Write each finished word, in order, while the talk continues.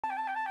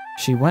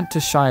She went to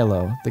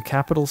Shiloh, the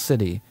capital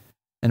city,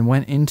 and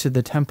went into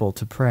the temple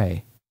to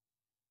pray.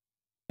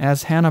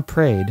 As Hannah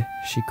prayed,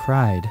 she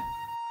cried.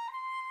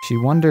 She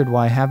wondered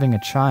why having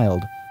a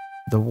child,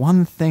 the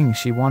one thing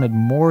she wanted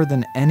more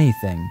than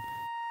anything,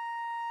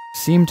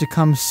 seemed to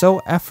come so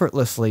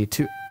effortlessly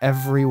to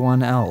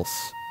everyone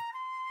else.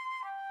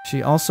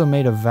 She also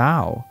made a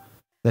vow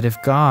that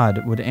if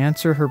God would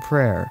answer her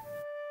prayer,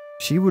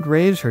 she would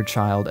raise her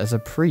child as a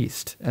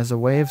priest as a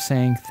way of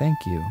saying thank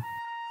you.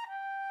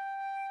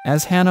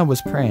 As Hannah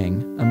was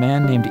praying, a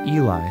man named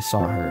Eli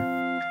saw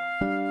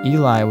her.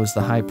 Eli was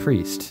the high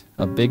priest,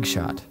 a big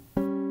shot.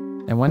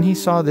 And when he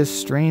saw this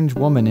strange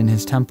woman in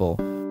his temple,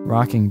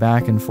 rocking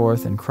back and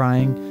forth and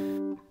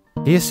crying,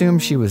 he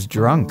assumed she was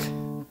drunk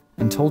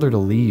and told her to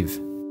leave.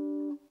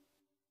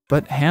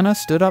 But Hannah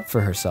stood up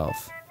for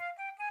herself.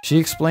 She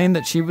explained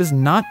that she was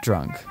not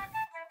drunk,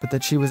 but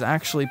that she was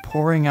actually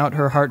pouring out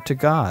her heart to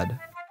God.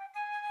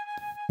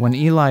 When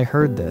Eli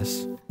heard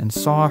this and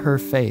saw her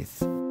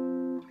faith,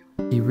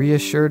 he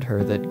reassured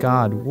her that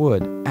God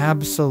would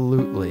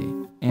absolutely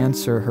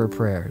answer her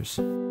prayers.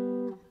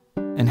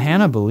 And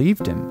Hannah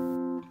believed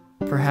him.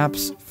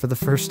 Perhaps for the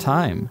first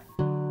time,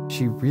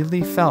 she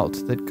really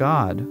felt that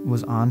God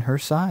was on her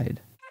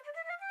side.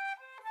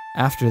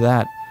 After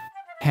that,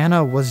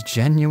 Hannah was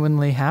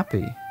genuinely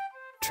happy,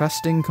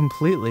 trusting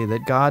completely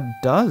that God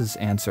does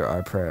answer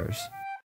our prayers.